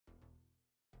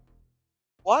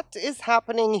What is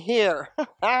happening here?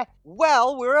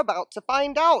 Well, we're about to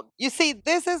find out. You see,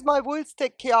 this is my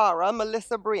woolstick Kiara,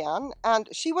 Melissa Brienne, and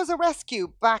she was a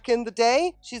rescue back in the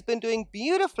day. She's been doing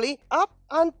beautifully up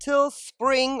until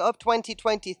spring of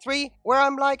 2023, where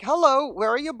I'm like, hello, where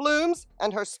are your blooms?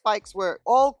 And her spikes were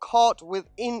all caught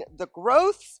within the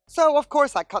growths. So, of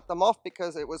course, I cut them off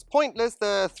because it was pointless.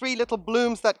 The 3 little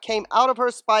blooms that came out of her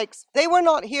spikes, they were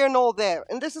not here nor there.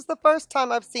 And this is the first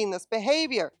time I've seen this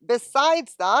behavior.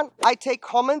 Besides that, I take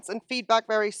comments and feedback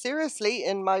very seriously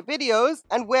in my videos.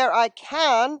 And where I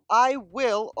can, I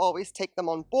will always take them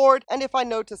on board. And if I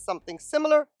notice something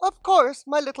similar, of course,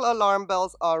 my little alarm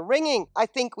bells are ringing. I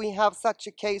think we have such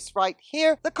a case right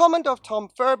here. The comment of Tom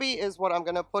Furby is what I'm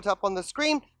going to put up on the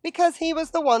screen because he was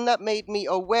the one that made me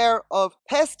aware of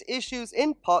pest issues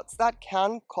in pots that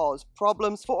can cause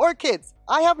problems for orchids.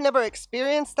 I have never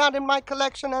experienced that in my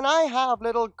collection, and I have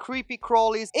little creepy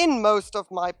crawlies in most of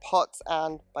my pots,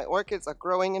 and my orchids are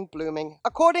growing and blooming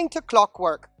according to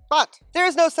clockwork. But there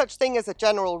is no such thing as a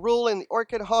general rule in the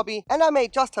orchid hobby, and I may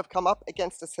just have come up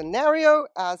against a scenario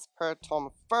as per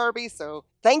Tom Furby. So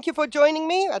thank you for joining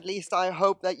me. At least I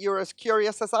hope that you're as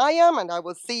curious as I am, and I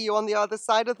will see you on the other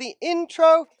side of the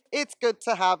intro. It's good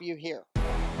to have you here.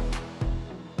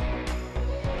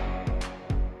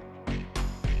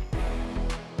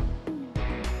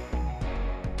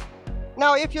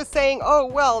 Now, if you're saying, oh,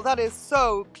 well, that is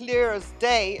so clear as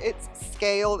day, it's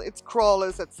scaled, it's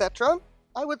crawlers, etc.,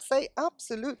 I would say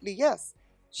absolutely yes.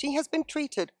 She has been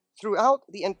treated throughout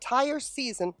the entire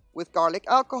season with garlic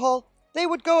alcohol. They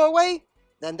would go away,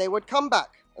 then they would come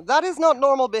back. That is not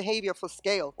normal behavior for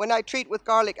scale. When I treat with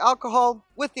garlic alcohol,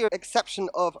 with the exception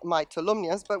of my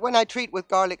tolumnias, but when I treat with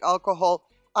garlic alcohol,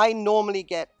 I normally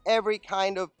get every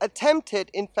kind of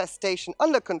attempted infestation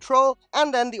under control,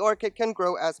 and then the orchid can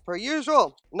grow as per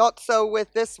usual. Not so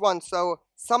with this one, so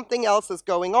something else is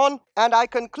going on, and I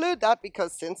conclude that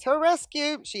because since her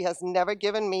rescue, she has never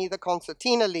given me the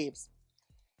concertina leaves.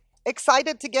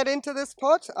 Excited to get into this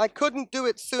pot. I couldn't do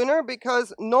it sooner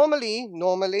because normally,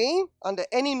 under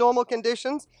any normal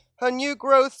conditions, her new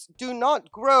growths do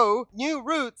not grow new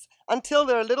roots until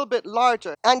they're a little bit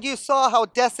larger. And you saw how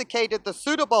desiccated the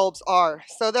pseudobulbs are.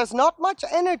 So there's not much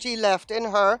energy left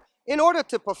in her in order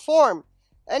to perform.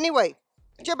 Anyway,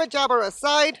 jibber jabber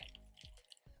aside.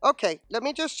 Okay, let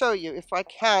me just show you if I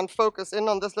can focus in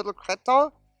on this little cretin.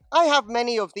 I have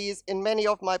many of these in many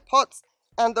of my pots,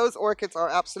 and those orchids are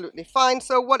absolutely fine.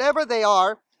 So whatever they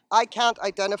are, I can't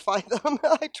identify them.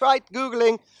 I tried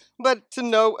Googling, but to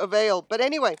no avail. But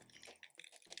anyway,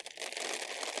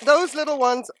 those little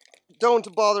ones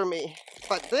don't bother me.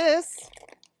 But this,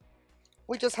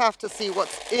 we just have to see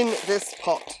what's in this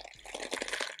pot.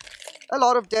 A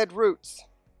lot of dead roots,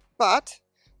 but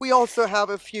we also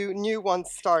have a few new ones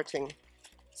starting.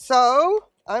 So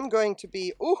I'm going to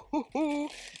be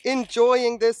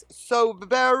enjoying this so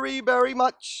very, very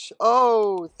much.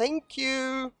 Oh, thank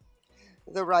you.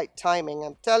 The right timing.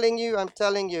 I'm telling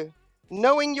you.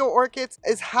 Knowing your orchids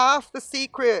is half the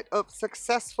secret of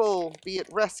successful, be it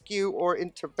rescue or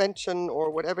intervention or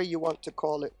whatever you want to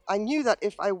call it. I knew that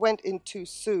if I went in too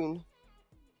soon,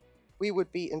 we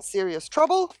would be in serious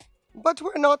trouble, but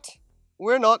we're not.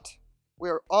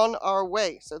 We're on our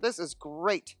way. So this is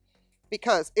great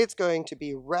because it's going to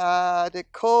be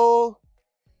radical,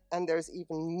 and there's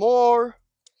even more.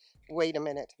 Wait a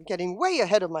minute, I'm getting way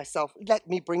ahead of myself. Let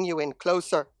me bring you in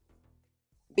closer.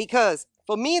 Because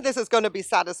for me, this is going to be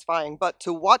satisfying, but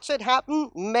to watch it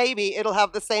happen, maybe it'll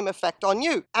have the same effect on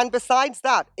you. And besides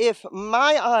that, if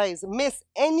my eyes miss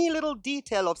any little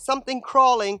detail of something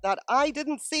crawling that I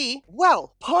didn't see,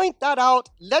 well, point that out.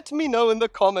 Let me know in the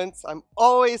comments. I'm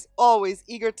always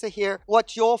eager to hear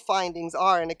what your findings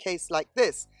are in a case like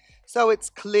this. So it's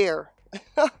clear.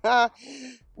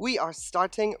 We are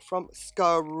starting from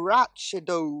scratch.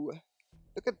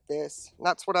 Look at this. And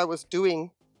that's what I was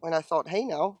doing when I thought, hey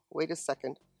now, wait a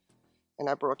second. And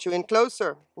I brought you in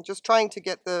closer. I'm just trying to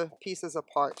get the pieces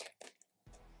apart.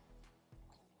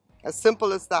 As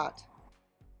simple as that.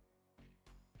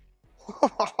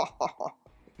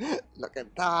 Look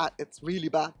at that. It's really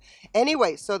bad.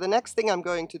 Anyway, so the next thing I'm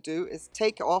going to do is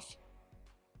take off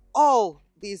all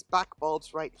these back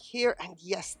bulbs right here. And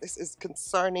yes, this is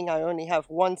concerning. I only have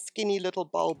one skinny little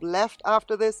bulb left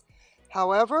after this.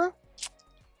 However,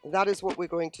 that is what we're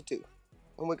going to do.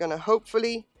 And we're going to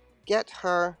hopefully get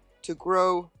her to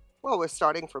grow. Well, we're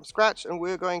starting from scratch, and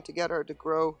we're going to get her to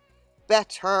grow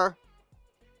better.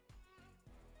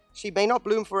 She may not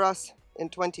bloom for us in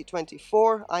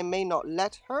 2024. I may not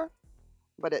let her,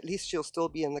 but at least she'll still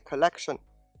be in the collection.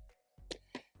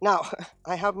 Now,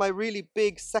 I have my really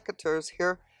big secateurs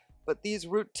here but these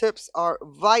root tips are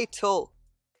vital.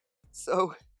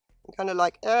 So I'm kind of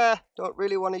like, don't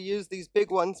really want to use these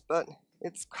big ones, but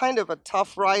it's kind of a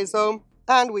tough rhizome.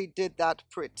 And we did that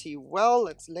pretty well.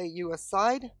 Let's lay you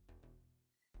aside. And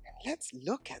let's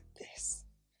look at this.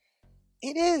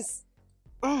 It is...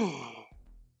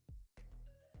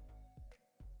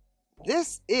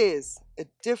 This is a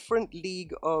different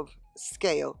league of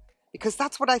scale, because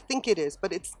that's what I think it is,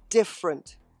 but it's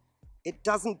different. It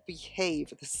doesn't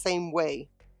behave the same way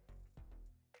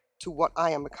to what I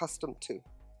am accustomed to.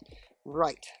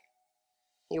 Right.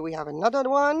 Here we have another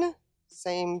one.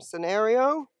 Same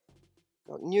scenario.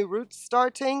 Got new roots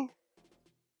starting.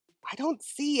 I don't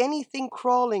see anything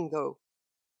crawling though.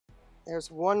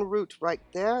 There's one root right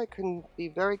there. I can be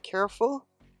very careful.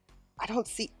 I don't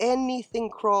see anything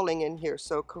crawling in here,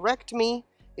 so correct me.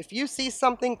 If you see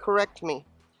something, correct me.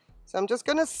 So I'm just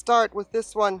going to start with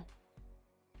this one,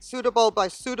 pseudobulb by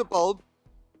pseudobulb,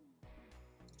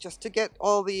 just to get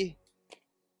all the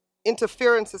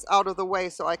interferences out of the way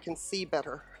so I can see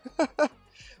better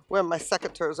where my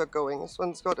secateurs are going. This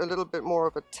one's got a little bit more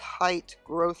of a tight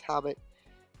growth habit.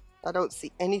 I don't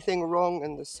see anything wrong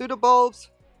in the pseudobulbs.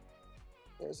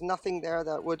 There's nothing there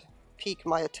that would pique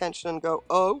my attention and go,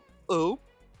 oh.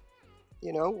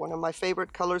 You know, one of my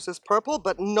favorite colors is purple,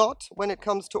 but not when it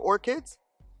comes to orchids.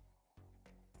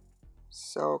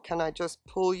 So can I just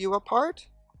pull you apart?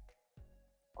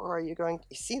 Or are you going to...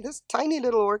 You see, this tiny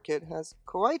little orchid has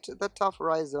quite the tough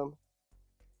rhizome.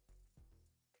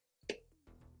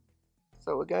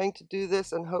 So we're going to do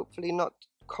this and hopefully not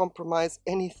compromise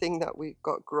anything that we've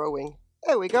got growing.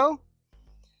 There we go.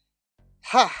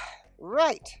 Ha!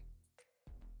 Right.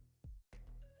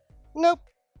 Nope.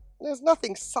 There's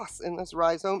nothing sus in this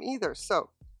rhizome either. So,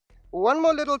 one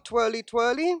more little twirly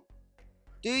twirly.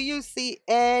 Do you see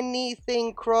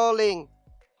anything crawling?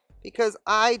 Because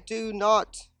I do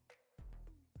not.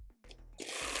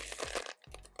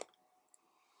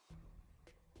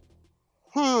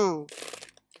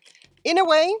 In a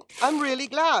way, I'm really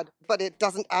glad, but it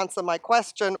doesn't answer my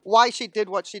question why she did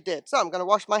what she did. So I'm going to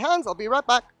wash my hands. I'll be right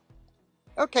back.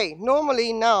 Okay,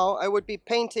 normally now I would be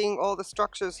painting all the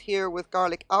structures here with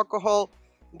garlic alcohol,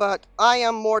 but I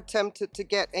am more tempted to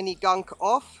get any gunk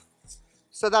off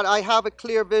so that I have a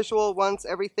clear visual once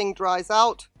everything dries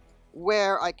out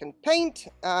where I can paint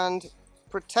and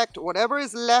protect whatever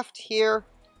is left here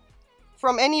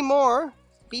from any more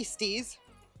beasties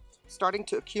starting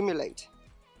to accumulate.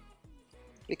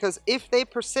 Because if they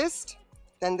persist,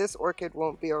 then this orchid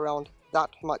won't be around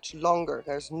that much longer.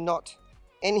 There's not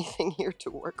anything here to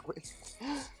work with.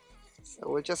 So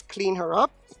we'll just clean her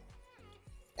up.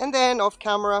 And then off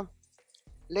camera,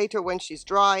 later when she's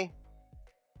dry,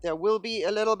 there will be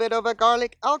a little bit of a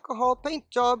garlic alcohol paint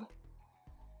job.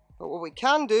 But what we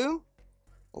can do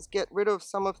is get rid of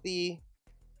some of the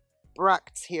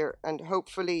bracts here and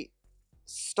hopefully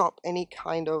stop any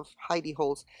kind of hidey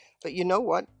holes. But you know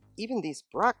what? Even these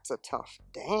bracts are tough.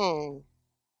 Dang.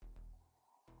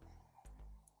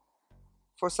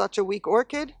 For such a weak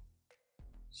orchid,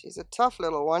 she's a tough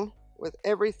little one with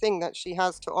everything that she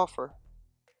has to offer.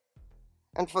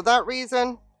 And for that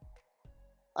reason,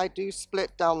 I do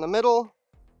split down the middle.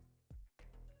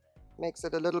 Makes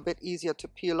it a little bit easier to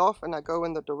peel off, and I go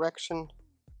in the direction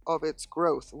of its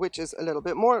growth, which is a little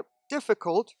bit more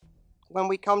difficult when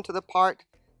we come to the part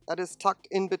that is tucked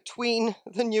in between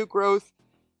the new growth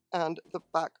and the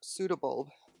back pseudobulb.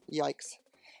 Yikes.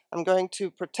 I'm going to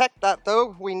protect that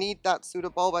though. We need that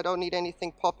pseudobulb. I don't need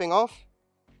anything popping off.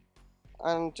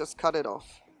 And just cut it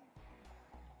off.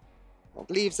 It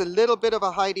leaves a little bit of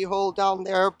a hidey hole down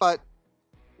there, but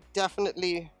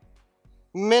definitely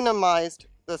minimized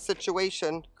the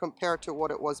situation compared to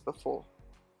what it was before.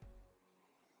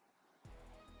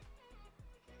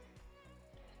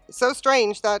 It's so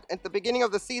strange that at the beginning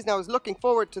of the season I was looking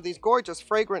forward to these gorgeous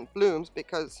fragrant blooms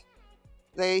because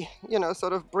they, you know,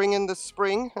 sort of bring in the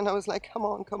spring, and I was like, come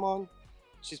on, come on.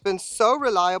 She's been so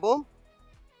reliable.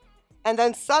 And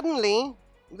then suddenly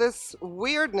this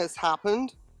weirdness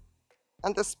happened,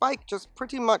 and the spike just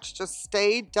pretty much just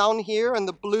stayed down here, and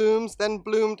the blooms then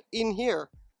bloomed in here.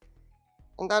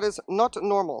 And that is not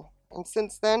normal. And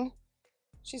since then,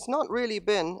 she's not really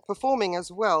been performing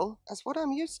as well as what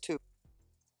I'm used to.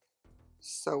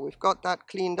 So we've got that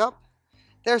cleaned up.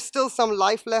 There's still some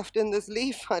life left in this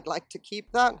leaf. I'd like to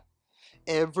keep that.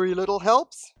 Every little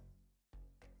helps.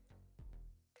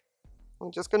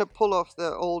 I'm just going to pull off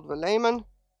the old velamen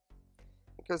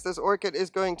because this orchid is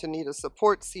going to need a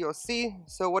support COC.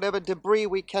 So whatever debris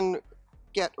we can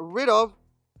get rid of,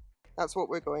 that's what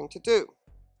we're going to do.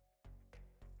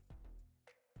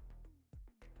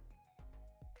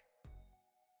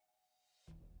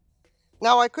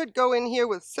 Now I could go in here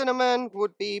with cinnamon,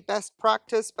 would be best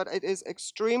practice, but it is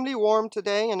extremely warm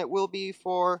today and it will be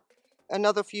for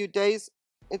another few days.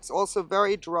 It's also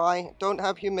very dry, don't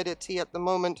have humidity at the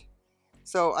moment,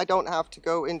 so I don't have to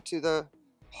go into the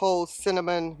whole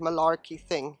cinnamon malarkey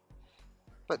thing.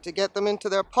 But to get them into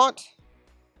their pot,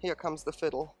 here comes the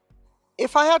fiddle.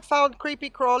 If I had found creepy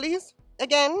crawlies,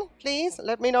 again, please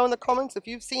let me know in the comments if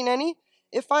you've seen any.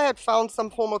 If I had found some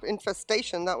form of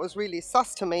infestation that was really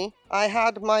sus to me, I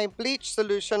had my bleach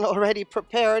solution already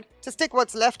prepared to stick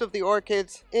what's left of the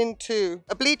orchids into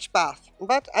a bleach bath,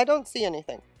 but I don't see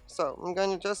anything. So I'm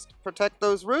going to just protect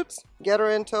those roots, get her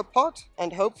into a pot,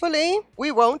 and hopefully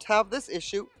we won't have this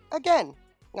issue again.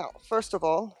 Now, first of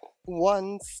all,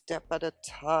 one step at a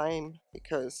time,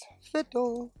 because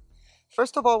fiddle.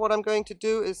 First of all, what I'm going to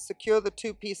do is secure the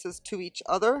two pieces to each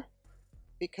other,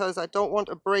 because I don't want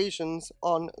abrasions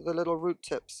on the little root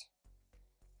tips.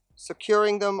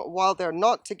 Securing them while they're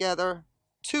not together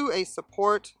to a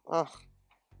support,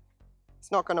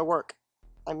 it's not going to work.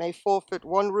 I may forfeit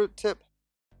one root tip,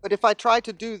 but if I try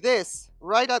to do this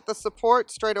right at the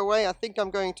support straight away, I think I'm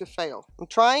going to fail. I'm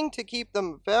trying to keep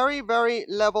them very, very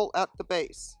level at the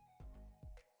base,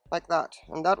 like that.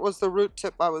 And that was the root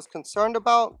tip I was concerned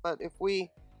about, but if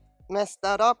we mess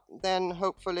that up, then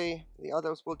hopefully the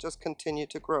others will just continue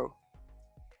to grow.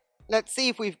 Let's see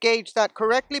if we've gauged that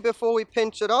correctly before we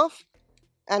pinch it off.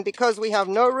 And because we have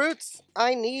no roots,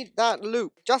 I need that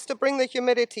loop just to bring the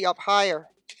humidity up higher.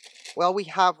 Well, we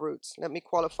have roots. Let me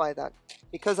qualify that.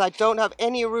 Because I don't have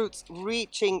any roots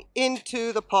reaching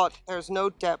into the pot. There's no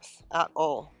depth at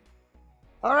all.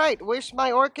 All right, wish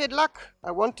my orchid luck.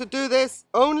 I want to do this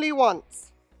only once.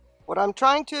 What I'm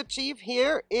trying to achieve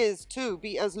here is to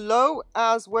be as low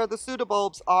as where the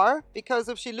pseudobulbs are, because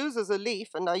if she loses a leaf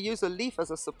and I use a leaf as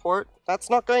a support, that's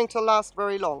not going to last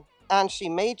very long. And she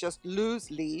may just lose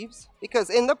leaves, because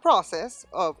in the process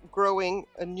of growing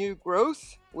a new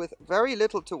growth with very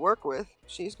little to work with,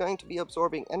 she's going to be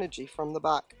absorbing energy from the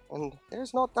back, and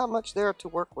there's not that much there to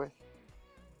work with.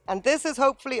 And this is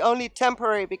hopefully only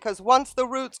temporary, because once the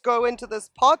roots go into this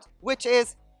pot, which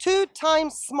is 2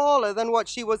 times smaller than what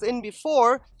she was in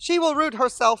before, she will root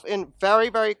herself in very,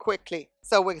 very quickly.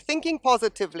 So we're thinking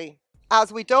positively.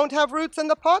 As we don't have roots in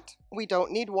the pot, we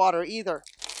don't need water either.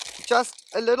 Just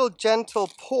a little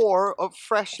gentle pour of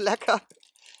fresh leca.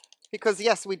 Because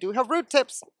yes, we do have root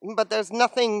tips, but there's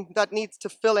nothing that needs to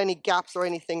fill any gaps or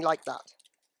anything like that.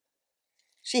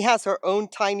 She has her own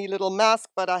tiny little mask,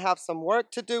 but I have some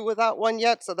work to do with that one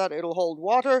yet so that it'll hold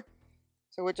water.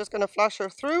 So we're just going to flush her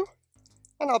through.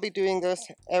 And I'll be doing this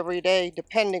every day,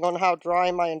 depending on how dry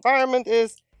my environment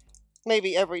is.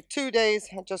 Maybe every 2 days.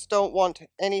 I just don't want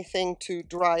anything to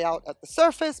dry out at the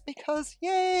surface because,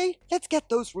 yay, let's get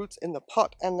those roots in the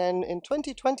pot. And then in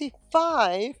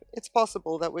 2025, it's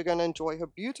possible that we're going to enjoy her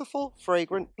beautiful,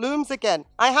 fragrant blooms again.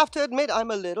 I have to admit, I'm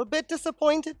a little bit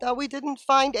disappointed that we didn't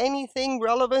find anything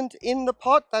relevant in the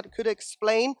pot that could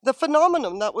explain the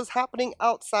phenomenon that was happening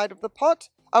outside of the pot.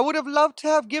 I would have loved to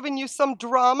have given you some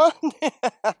drama,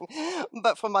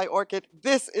 but for my orchid,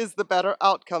 this is the better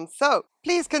outcome. So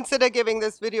please consider giving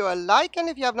this video a like, and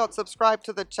if you have not subscribed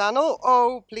to the channel,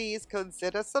 oh, please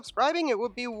consider subscribing. It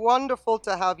would be wonderful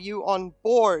to have you on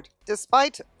board.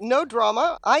 Despite no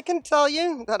drama, I can tell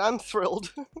you that I'm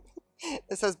thrilled.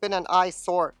 This has been an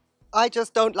eyesore. I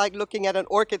just don't like looking at an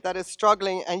orchid that is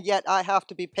struggling, and yet I have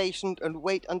to be patient and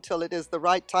wait until it is the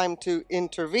right time to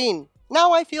intervene.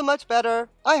 Now I feel much better.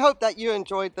 I hope that you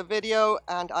enjoyed the video,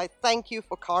 and I thank you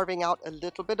for carving out a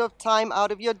little bit of time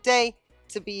out of your day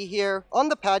to be here on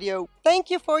the patio. Thank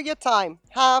you for your time.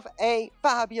 Have a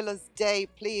fabulous day,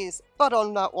 please, but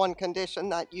on that one condition,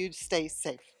 that you stay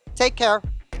safe. Take care.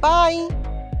 Bye.